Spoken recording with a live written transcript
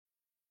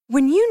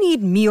When you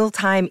need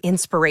mealtime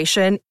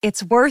inspiration,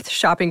 it's worth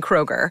shopping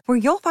Kroger, where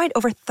you'll find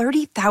over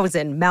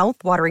 30,000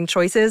 mouth-watering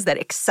choices that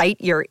excite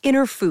your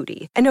inner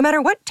foodie. And no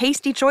matter what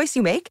tasty choice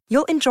you make,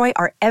 you'll enjoy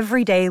our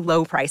everyday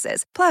low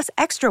prices, plus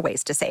extra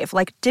ways to save,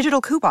 like digital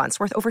coupons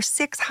worth over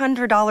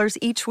 $600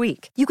 each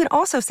week. You can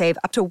also save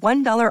up to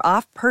 $1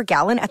 off per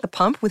gallon at the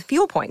pump with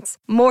fuel points.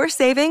 More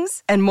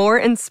savings and more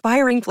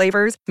inspiring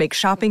flavors make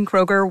shopping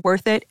Kroger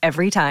worth it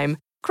every time.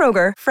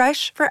 Kroger,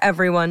 fresh for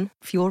everyone.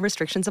 Fuel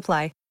restrictions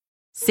apply.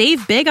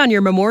 Save big on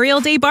your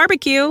Memorial Day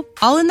barbecue,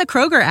 all in the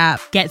Kroger app.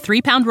 Get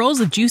 3-pound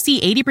rolls of juicy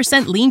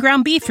 80% lean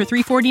ground beef for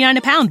 $3.49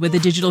 a pound with a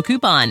digital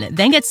coupon.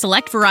 Then get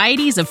select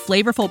varieties of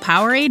flavorful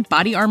Powerade,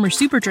 Body Armor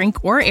Super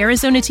Drink, or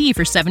Arizona tea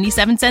for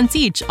 77 cents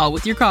each, all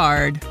with your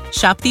card.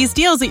 Shop these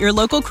deals at your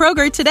local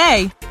Kroger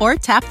today, or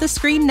tap the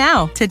screen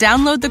now to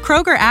download the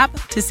Kroger app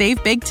to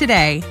save big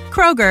today.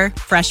 Kroger,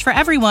 fresh for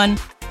everyone.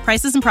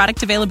 Prices and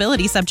product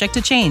availability subject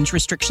to change.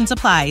 Restrictions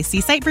apply. See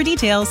site for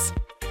details.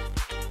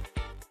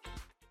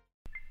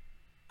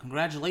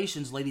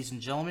 Congratulations, ladies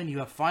and gentlemen. You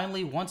have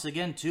finally once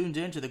again tuned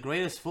in to the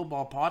greatest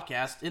football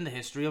podcast in the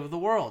history of the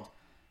world,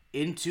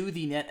 Into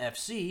the Net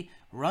FC,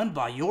 run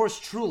by yours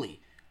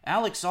truly,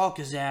 Alex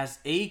Alcazaz,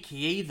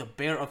 aka the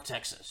Bear of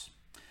Texas.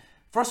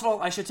 First of all,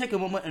 I should take a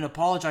moment and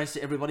apologize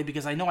to everybody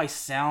because I know I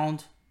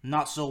sound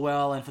not so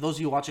well, and for those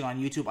of you watching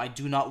on YouTube, I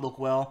do not look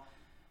well.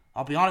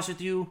 I'll be honest with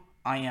you,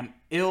 I am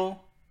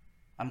ill.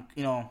 I'm,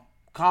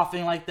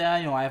 coughing like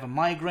that. I have a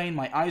migraine.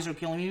 My eyes are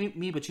killing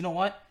me, but you know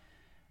what?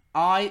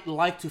 I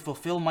like to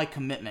fulfill my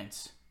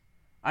commitments.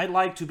 I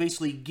like to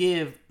basically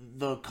give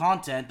the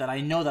content that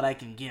I know that I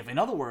can give. In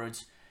other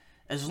words,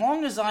 as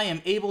long as I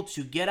am able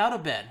to get out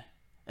of bed,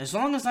 as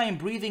long as I am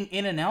breathing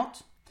in and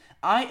out,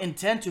 I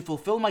intend to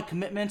fulfill my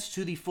commitments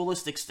to the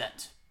fullest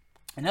extent.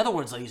 In other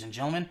words, ladies and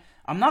gentlemen,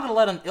 I'm not going to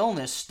let an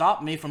illness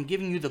stop me from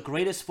giving you the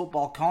greatest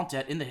football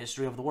content in the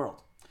history of the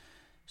world.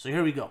 So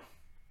here we go.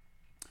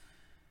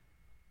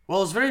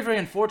 Well, it's very, very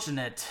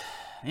unfortunate,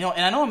 and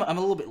I know I'm a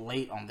little bit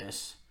late on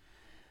this.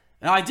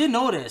 Now, I did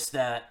notice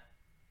that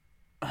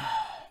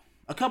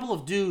a couple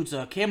of dudes,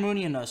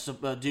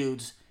 Cameroonian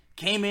dudes,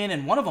 came in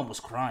and one of them was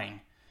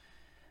crying.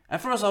 At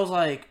first, I was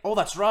like, "Oh,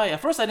 that's right."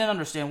 At first, I didn't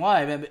understand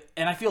why,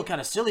 and I feel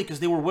kind of silly because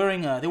they were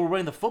wearing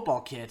the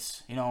football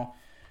kits,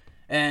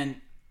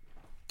 and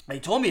they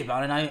told me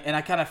about it, and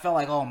I kind of felt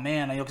like, oh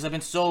man, because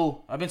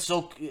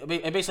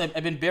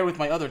I've been bare with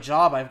my other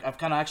job. I've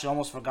kind of actually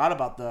almost forgot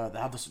about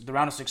how the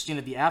round of 16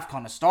 of the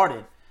AFCON has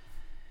started.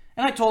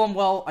 And I told him,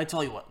 well, I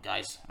tell you what,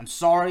 guys, I'm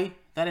sorry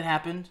that it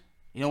happened.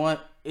 You know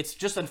what? It's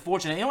just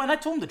unfortunate. And I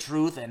told him the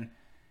truth, and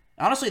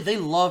honestly, they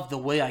loved the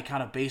way I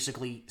kind of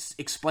basically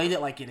explained it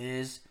like it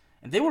is.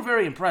 And they were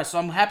very impressed, so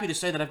I'm happy to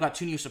say that I've got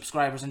 2 new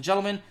subscribers. And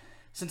gentlemen,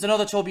 since I know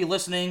that you'll be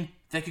listening,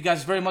 thank you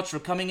guys very much for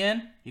coming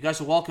in. You guys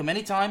are welcome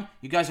anytime.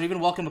 You guys are even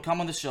welcome to come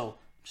on the show.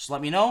 Just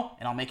let me know,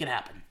 and I'll make it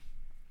happen.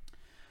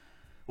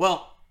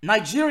 Well,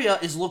 Nigeria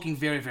is looking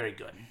very, very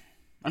good.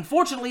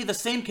 Unfortunately, the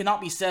same cannot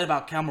be said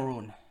about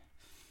Cameroon.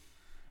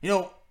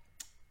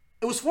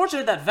 It was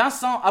fortunate that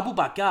Vincent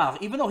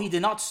Aboubakar, even though he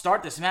did not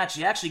start this match,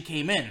 he actually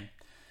came in.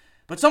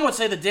 But some would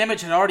say the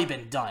damage had already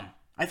been done.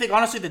 I think,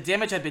 honestly, the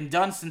damage had been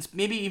done since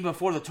maybe even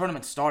before the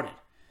tournament started.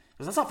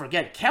 Because let's not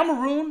forget,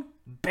 Cameroon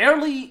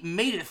barely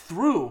made it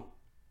through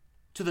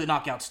to the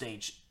knockout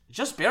stage.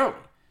 Just barely.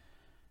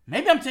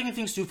 Maybe I'm taking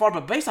things too far,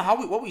 but based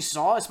on what we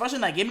saw, especially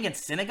in that game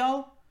against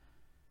Senegal,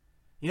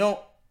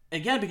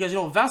 again, because,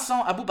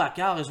 Vincent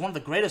Aboubakar is one of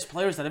the greatest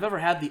players that I've ever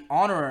had the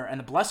honor and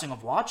the blessing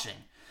of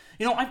watching.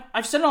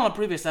 I've said it on a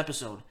previous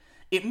episode.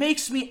 It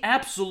makes me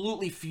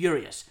absolutely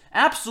furious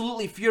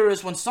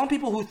when some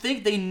people who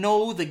think they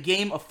know the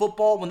game of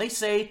football, when they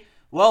say,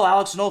 well,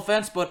 Alex, no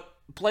offense, but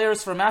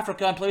players from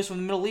Africa and players from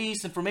the Middle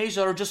East and from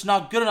Asia are just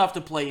not good enough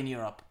to play in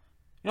Europe.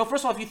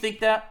 First of all, if you think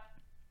that,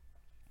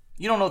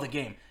 you don't know the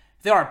game.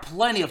 There are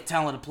plenty of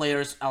talented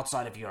players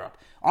outside of Europe.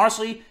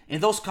 Honestly,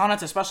 in those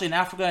continents, especially in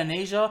Africa and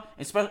Asia,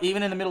 especially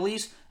even in the Middle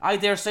East, I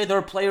dare say there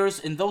are players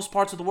in those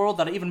parts of the world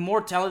that are even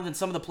more talented than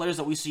some of the players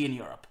that we see in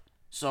Europe.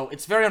 So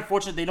it's very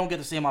unfortunate they don't get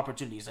the same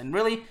opportunities. And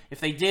really, if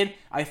they did,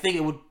 I think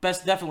it would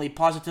definitely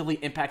positively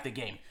impact the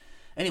game.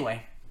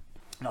 Anyway,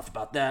 enough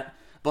about that.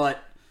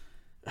 But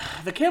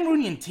the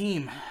Cameroonian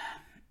team,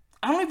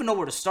 I don't even know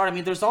where to start. I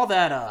mean, there's all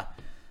that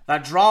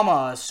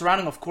drama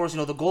surrounding, of course,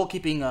 the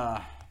goalkeeping,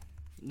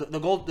 the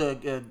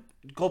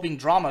goalkeeping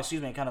drama.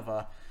 Excuse me,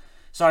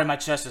 sorry, my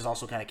chest is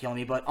also kind of killing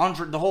me. But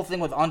the whole thing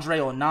with Andre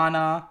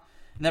Onana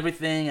and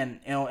everything,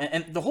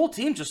 and the whole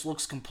team just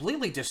looks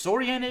completely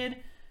disoriented.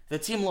 The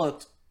team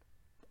looked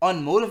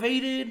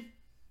unmotivated.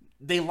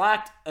 They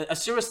lacked a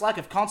serious lack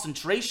of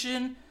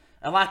concentration,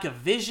 a lack of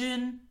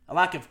vision, a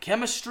lack of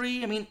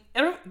chemistry. I mean,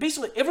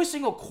 basically every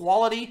single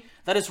quality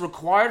that is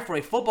required for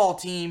a football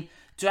team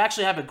to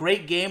actually have a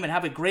great game and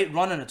have a great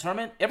run in a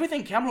tournament,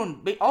 everything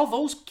Cameroon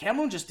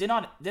just did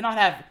not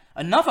have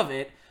enough of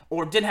it,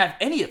 or didn't have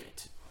any of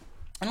it.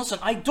 And listen,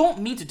 I don't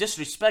mean to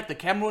disrespect the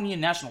Cameroonian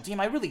national team.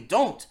 I really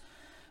don't.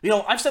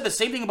 I've said the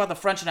same thing about the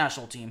French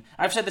national team.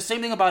 I've said the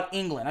same thing about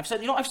England. I've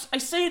said, I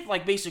say it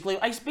like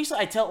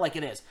I tell it like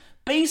it is,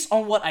 based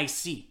on what I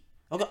see.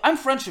 Okay, I'm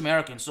French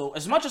American, so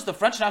as much as the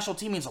French national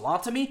team means a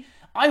lot to me,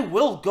 I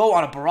will go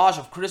on a barrage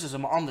of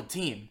criticism on the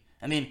team.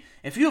 I mean,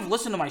 if you have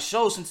listened to my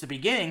show since the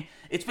beginning,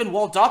 it's been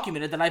well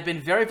documented that I've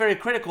been very, very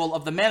critical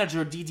of the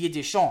manager Didier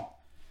Deschamps.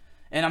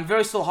 And I'm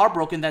very still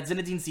heartbroken that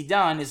Zinedine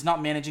Zidane is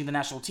not managing the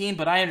national team,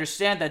 but I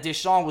understand that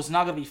Deschamps was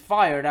not going to be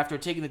fired after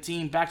taking the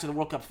team back to the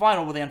World Cup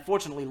final, where they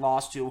unfortunately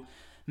lost to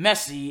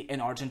Messi in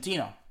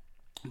Argentina.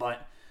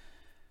 But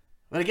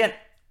again,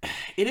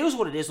 it is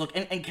what it is. Look,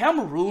 and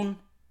Cameroon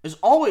is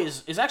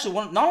actually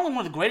not only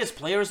one of the greatest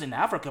players in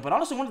Africa, but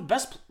honestly one of the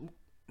best.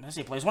 I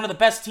say players, one of the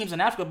best teams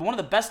in Africa, but one of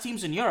the best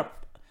teams in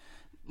Europe.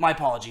 My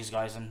apologies,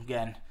 guys. And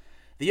again,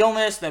 the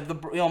illness,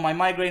 my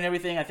migraine and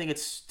everything, I think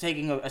it's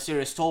taking a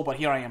serious toll, but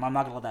here I am. I'm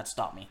not going to let that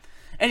stop me.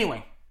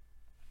 Anyway,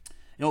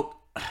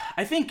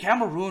 I think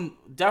Cameroon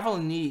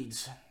definitely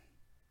needs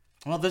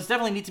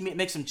to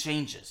make some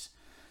changes.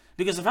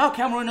 Because of how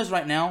Cameroon is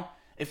right now,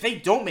 if they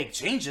don't make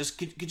changes,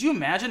 could you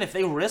imagine if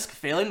they risk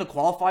failing to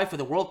qualify for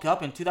the World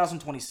Cup in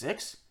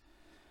 2026?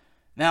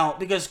 Now,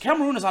 because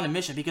Cameroon is on a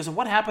mission, because of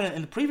what happened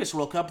in the previous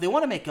World Cup, they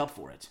want to make up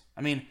for it.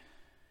 I mean,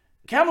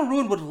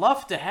 Cameroon would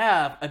love to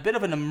have a bit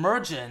of an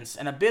emergence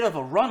and a bit of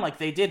a run like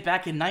they did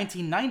back in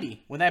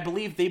 1990, when I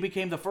believe they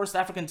became the first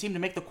African team to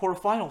make the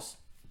quarterfinals.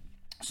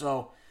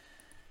 So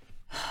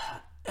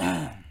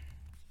at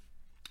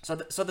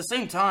the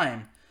same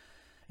time,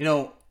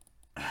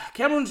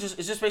 Cameroon is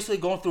just basically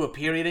going through a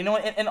period, and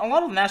a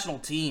lot of national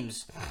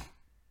teams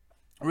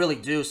really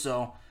do.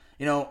 So,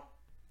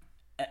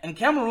 and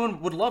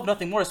Cameroon would love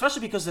nothing more,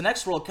 especially because the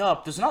next World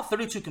Cup, there's not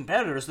 32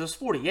 competitors, there's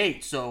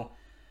 48. So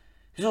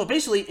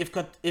basically,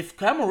 if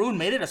Cameroon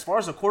made it as far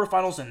as the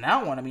quarterfinals in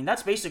that one, I mean,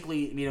 that's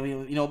basically,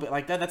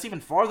 like that's even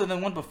farther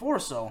than one before.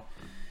 So,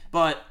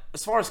 but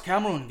as far as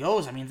Cameroon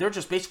goes, I mean, they're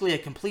just basically a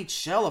complete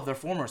shell of their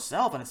former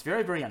self, and it's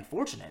very, very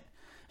unfortunate.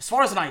 As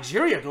far as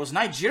Nigeria goes,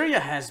 Nigeria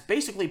has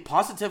basically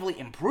positively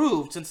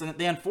improved since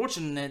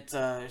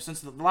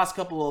the last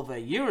couple of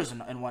years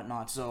and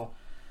whatnot. So,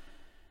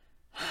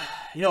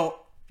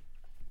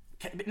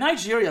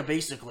 Nigeria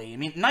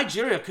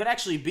Nigeria could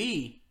actually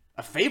be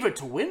a favorite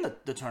to win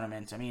the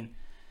tournament. I mean,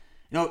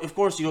 of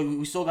course,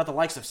 we still got the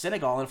likes of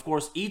Senegal, and of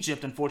course,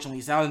 Egypt, unfortunately,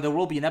 is out, and there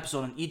will be an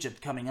episode on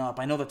Egypt coming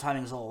up. I know the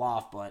timing is a little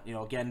off, but,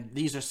 again,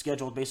 these are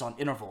scheduled based on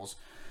intervals.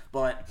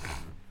 But,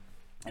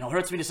 it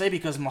hurts me to say,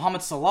 because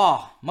Mohamed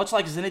Salah, much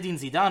like Zinedine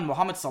Zidane,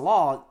 Mohamed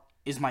Salah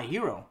is my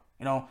hero.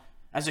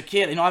 As a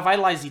kid, I've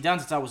idolized Zidane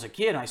since I was a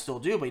kid, and I still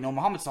do. But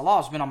Mohamed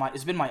Salah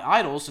has been my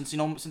idol since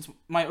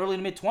my early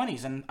to mid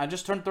 20s, and I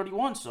just turned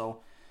 31.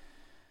 So,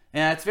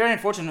 yeah, it's very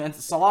unfortunate. And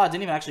Salah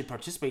didn't even actually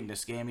participate in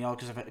this game,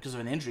 because of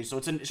an injury. So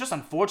it's just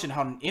unfortunate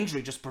how an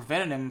injury just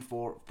prevented him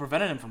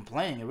from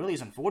playing. It really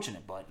is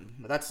unfortunate. But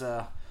that's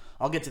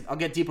I'll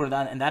get deeper in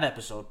that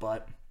episode.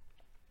 But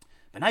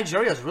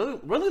Nigeria is really,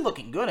 really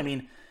looking good. I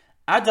mean,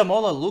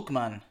 Ademola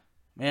Lookman,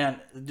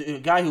 man, the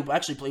guy who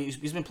actually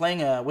he's been playing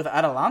with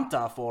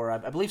Atalanta for, I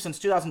believe, since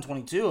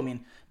 2022. I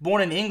mean,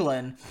 born in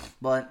England,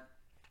 but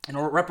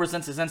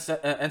represents his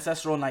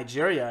ancestral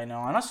Nigeria.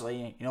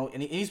 Honestly,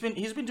 and he's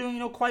been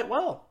doing quite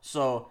well.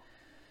 So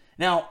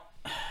now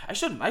I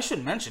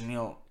should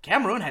mention,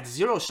 Cameroon had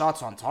 0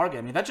 shots on target.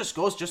 I mean, that just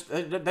goes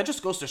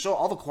to show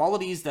all the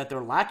qualities that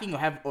they're lacking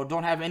or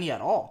don't have any at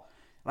all.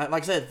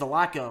 Like I said, the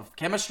lack of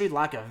chemistry, the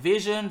lack of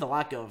vision, the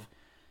lack of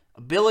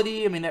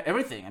ability. I mean,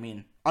 everything. I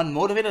mean,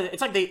 unmotivated.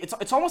 It's like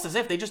it's almost as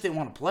if they just didn't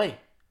want to play.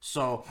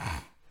 So,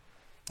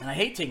 and I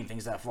hate taking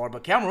things that far,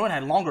 but Cameroon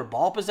had longer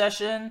ball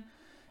possession,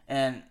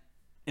 and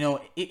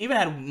even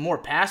had more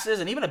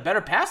passes and even a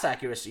better pass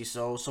accuracy.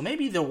 So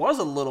maybe there was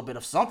a little bit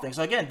of something.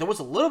 So again, there was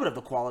a little bit of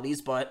the qualities,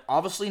 but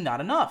obviously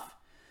not enough.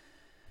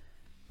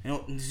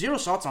 0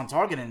 shots on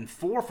target and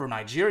 4 for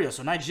Nigeria.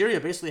 So Nigeria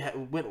basically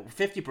went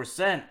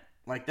 50%.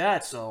 Like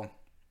that, so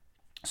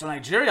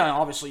Nigeria,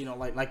 obviously,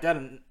 like that,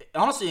 and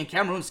honestly, in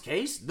Cameroon's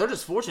case, they're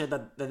just fortunate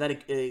that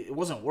it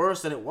wasn't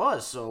worse than it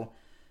was. So,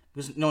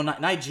 because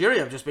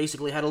Nigeria just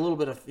basically had a little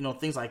bit of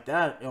things like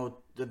that,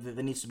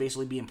 that needs to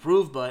basically be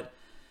improved, but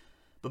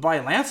by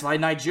a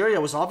landslide, Nigeria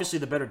was obviously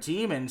the better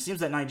team, and it seems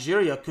that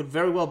Nigeria could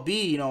very well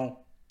be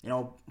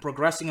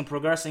progressing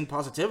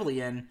positively,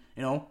 and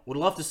would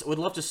love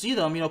to see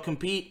them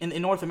compete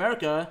in North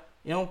America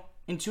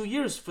in 2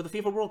 years for the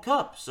FIFA World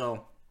Cup.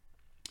 So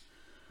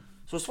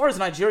as far as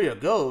Nigeria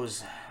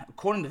goes,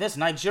 according to this,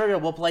 Nigeria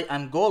will play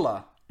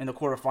Angola in the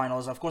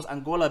quarterfinals. Of course,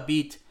 Angola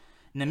beat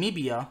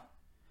Namibia.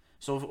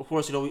 So, of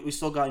course, we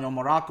still got,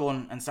 Morocco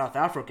and South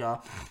Africa.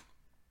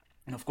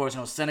 And, of course,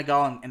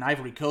 Senegal and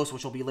Ivory Coast,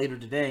 which will be later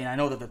today. And I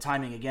know that the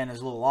timing, again,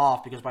 is a little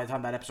off, because by the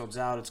time that episode's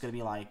out, it's going to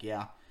be like,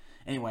 yeah.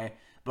 Anyway,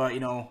 but,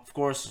 of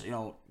course,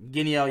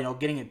 Guinea,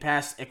 getting it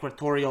past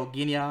Equatorial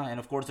Guinea. And,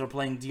 of course, they're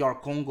playing DR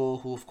Congo,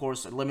 who, of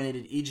course,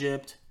 eliminated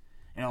Egypt.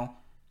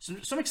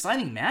 Some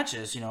exciting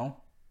matches,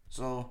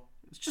 So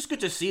it's just good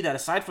to see that,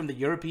 aside from the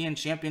European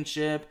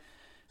Championship,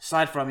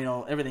 aside from,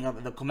 everything,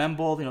 the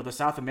CONMEBOL, the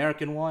South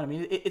American one. I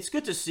mean, it's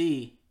good to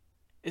see,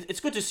 it's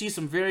good to see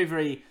some very,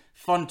 very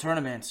fun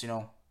tournaments,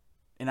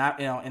 in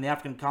the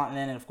African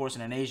continent and, of course,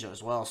 in Asia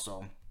as well.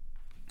 So,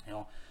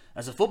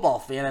 as a football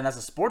fan and as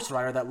a sports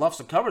writer that loves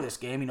to cover this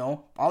game,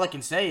 all I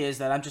can say is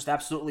that I'm just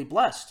absolutely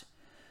blessed.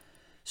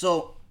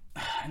 So,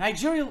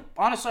 Nigeria,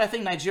 honestly, I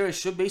think Nigeria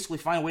should basically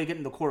find a way to get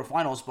into the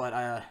quarterfinals, but,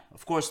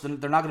 of course,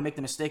 they're not going to make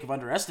the mistake of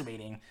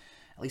underestimating.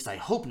 At least I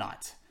hope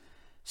not.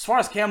 As far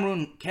as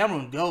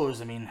Cameroon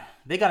goes, I mean,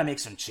 they got to make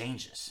some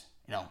changes,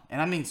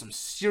 and I mean some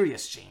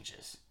serious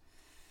changes.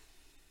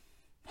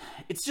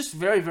 It's just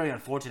very, very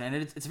unfortunate, and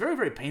it's very,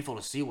 very painful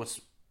to see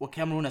what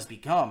Cameroon has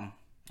become.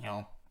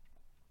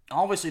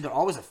 Obviously they're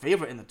always a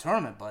favorite in the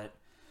tournament, but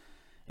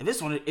in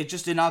this one it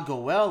just did not go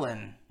well.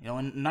 And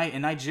in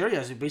Nigeria,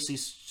 as it basically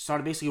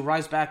started to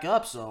rise back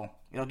up. So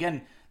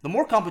again, the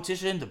more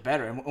competition, the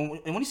better. And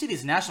when you see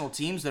these national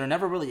teams that are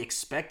never really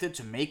expected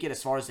to make it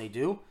as far as they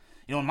do,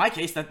 in my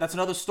case, that's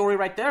another story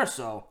right there.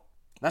 So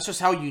that's just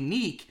how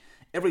unique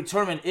every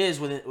tournament is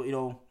with it.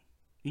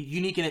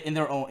 Unique in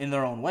their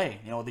own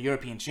way. The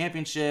European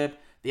Championship,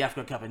 the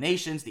Africa Cup of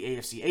Nations, the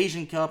AFC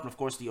Asian Cup, and of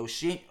course the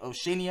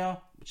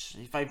Oceania, which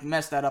if I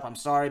messed that up, I'm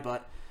sorry,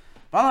 but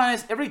bottom line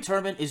is every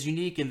tournament is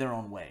unique in their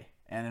own way.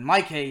 And in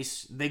my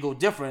case, they go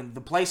different.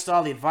 The play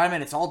style, the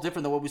environment, it's all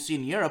different than what we see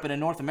in Europe and in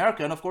North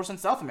America and of course in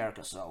South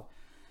America. So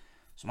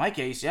in my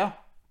case, yeah,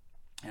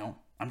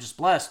 I'm just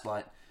blessed,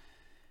 but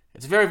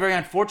it's very, very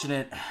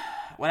unfortunate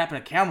what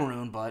happened to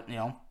Cameroon, but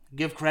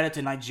give credit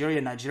to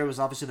Nigeria. Nigeria was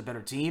obviously the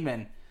better team,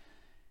 and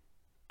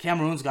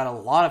Cameroon's got a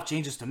lot of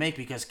changes to make,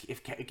 because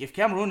if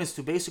Cameroon is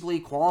to basically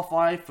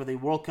qualify for the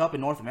World Cup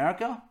in North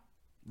America,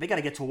 they got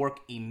to get to work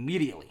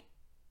immediately.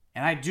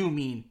 And I do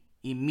mean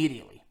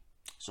immediately.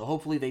 So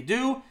hopefully they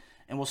do,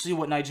 and we'll see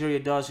what Nigeria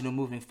does,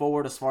 moving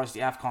forward as far as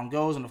the AFCON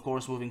goes, and of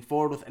course moving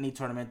forward with any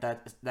tournament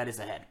that is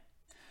ahead.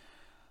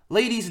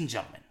 Ladies and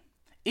gentlemen,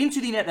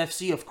 Into the Net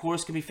FC, of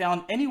course, can be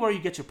found anywhere you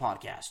get your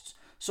podcasts.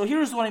 So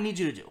here's what I need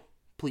you to do.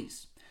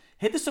 Please,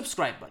 hit the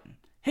subscribe button.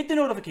 Hit the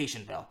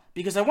notification bell,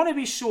 because I want to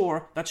be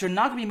sure that you're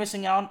not going to be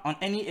missing out on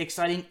any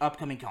exciting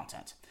upcoming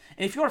content.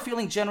 And if you are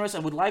feeling generous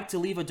and would like to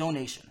leave a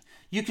donation,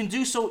 you can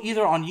do so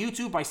either on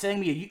YouTube by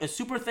sending me a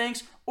super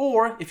thanks,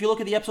 or if you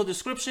look at the episode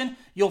description,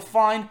 you'll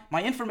find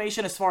my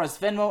information as far as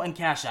Venmo and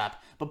Cash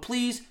App. But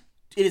please,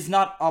 it is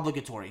not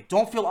obligatory.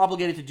 Don't feel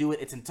obligated to do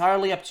it. It's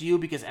entirely up to you,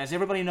 because as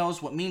everybody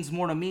knows, what means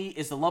more to me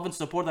is the love and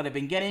support that I've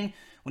been getting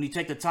when you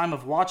take the time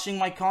of watching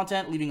my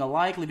content, leaving a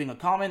like, leaving a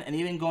comment, and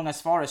even going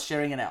as far as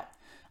sharing it out.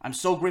 I'm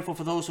so grateful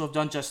for those who have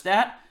done just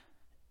that.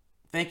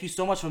 Thank you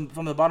so much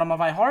from the bottom of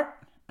my heart,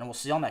 and we'll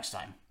see y'all next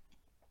time.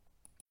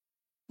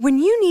 When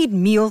you need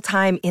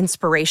mealtime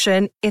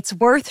inspiration, it's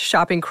worth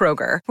shopping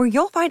Kroger, where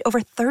you'll find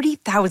over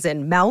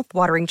 30,000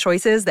 mouth-watering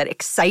choices that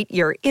excite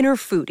your inner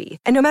foodie.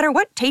 And no matter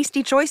what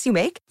tasty choice you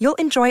make, you'll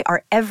enjoy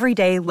our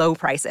everyday low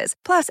prices,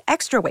 plus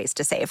extra ways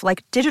to save,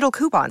 like digital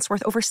coupons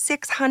worth over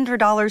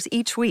 $600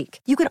 each week.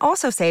 You can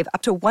also save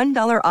up to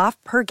 $1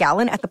 off per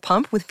gallon at the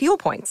pump with fuel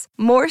points.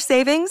 More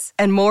savings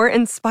and more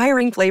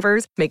inspiring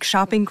flavors make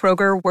shopping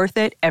Kroger worth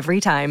it every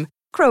time.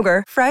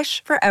 Kroger,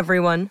 fresh for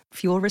everyone.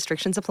 Fuel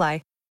restrictions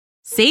apply.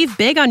 Save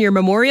big on your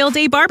Memorial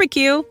Day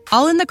barbecue,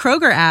 all in the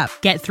Kroger app.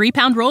 Get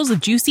 3-pound rolls of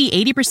juicy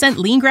 80%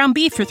 lean ground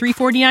beef for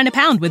 $3.49 a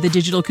pound with a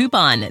digital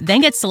coupon. Then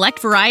get select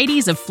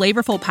varieties of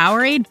flavorful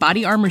Powerade,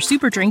 Body Armor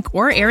Super Drink,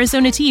 or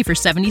Arizona tea for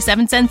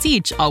 77 cents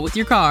each, all with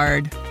your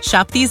card.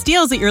 Shop these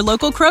deals at your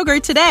local Kroger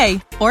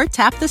today, or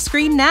tap the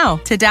screen now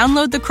to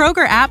download the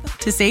Kroger app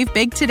to save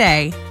big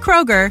today.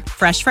 Kroger,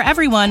 fresh for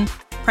everyone.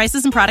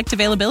 Prices and product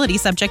availability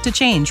subject to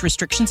change.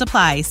 Restrictions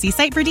apply. See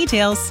site for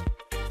details.